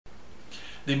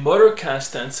The motor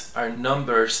constants are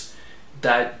numbers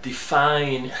that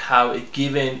define how a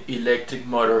given electric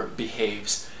motor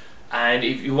behaves. And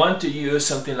if you want to use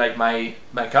something like my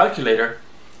calculator,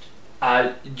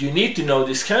 you need to know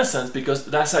these constants, because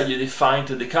that's how you define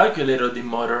to the calculator the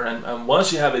motor, and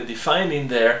once you have it defined in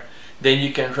there, then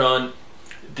you can run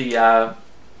the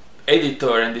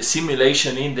editor and the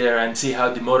simulation in there and see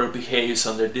how the motor behaves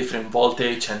under different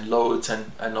voltage and loads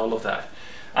and all of that.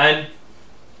 And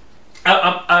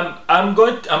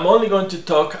I'm only going to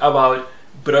talk about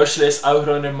brushless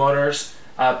outrunner motors.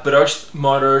 Brushed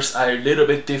motors are a little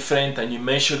bit different, and you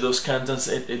measure those constants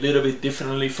a little bit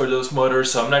differently for those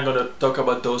motors, so I'm not going to talk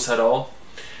about those at all.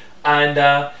 And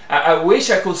I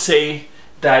wish I could say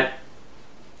that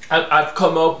I've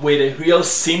come up with a real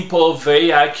simple,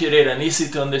 very accurate and easy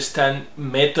to understand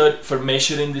method for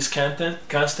measuring these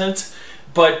constants,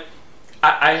 but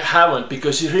I haven't,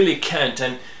 because you really can't,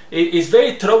 and it's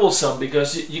very troublesome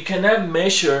because you cannot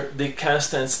measure the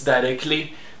constants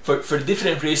directly for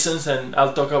different reasons, and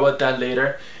I'll talk about that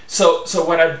later. So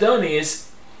what I've done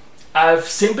is I've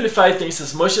simplified things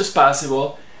as much as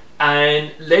possible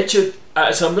and let you,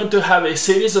 so I'm going to have a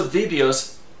series of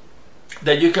videos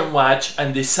that you can watch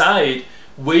and decide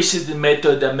which is the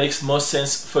method that makes most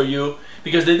sense for you,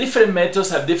 because the different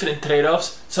methods have different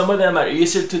trade-offs. Some of them are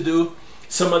easier to do,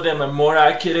 some of them are more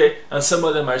accurate, and some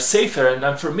of them are safer,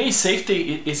 and for me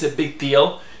safety is a big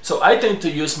deal, so I tend to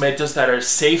use methods that are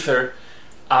safer,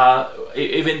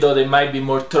 even though they might be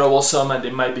more troublesome and they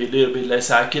might be a little bit less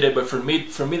accurate. But for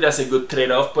me that's a good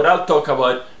trade-off, but I'll talk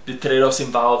about the trade-offs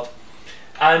involved.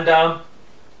 And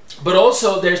but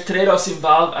also there's trade-offs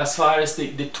involved as far as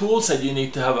the tools that you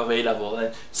need to have available,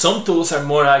 and some tools are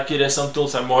more accurate, some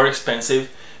tools are more expensive.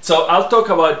 So I'll talk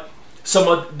about some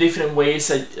of the different ways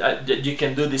that you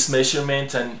can do this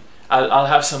measurement, and I'll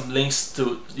have some links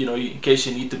to, you know, in case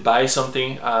you need to buy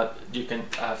something, you can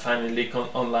find a link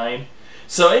online.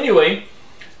 So anyway,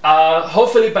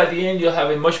 hopefully by the end you'll have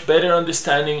a much better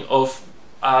understanding of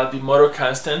the motor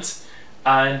constants,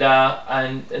 and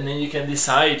then you can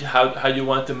decide how you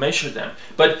want to measure them.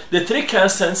 But the three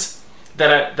constants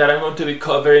that I'm going to be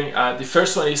covering, the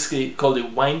first one is called the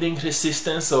winding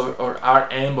resistance, or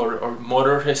RM, or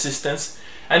motor resistance,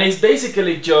 and it's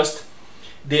basically just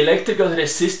the electrical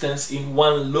resistance in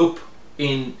one loop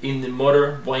in the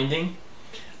motor winding.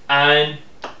 And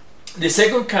the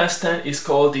second constant is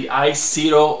called the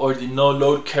I0, or the no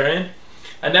load current,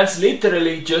 and that's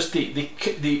literally just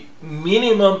the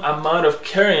minimum amount of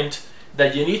current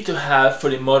that you need to have for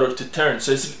the motor to turn.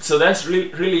 So that's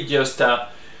really just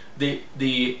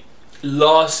the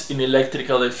loss in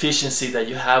electrical efficiency that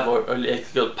you have, or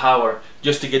electrical power,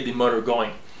 just to get the motor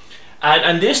going.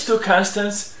 And these two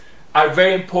constants are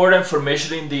very important for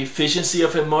measuring the efficiency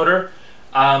of a motor.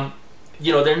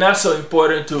 You know, they're not so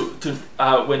important to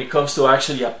when it comes to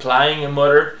actually applying a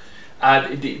motor.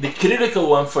 The critical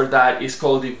one for that is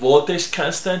called the voltage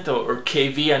constant, or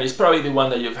kV, and it's probably the one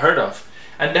that you've heard of.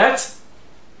 And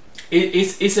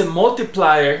it's a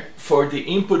multiplier for the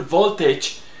input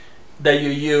voltage that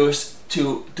you use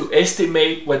to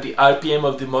estimate what the RPM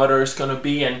of the motor is going to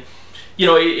be. And you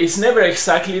know, it's never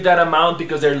exactly that amount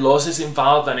because there are losses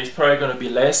involved, and it's probably going to be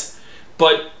less,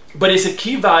 but it's a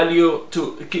key value,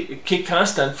 key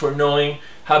constant for knowing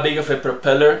how big of a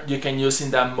propeller you can use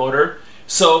in that motor.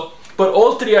 So, but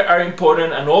all three are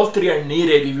important, and all three are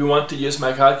needed if you want to use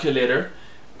my calculator.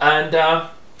 And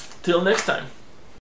till next time.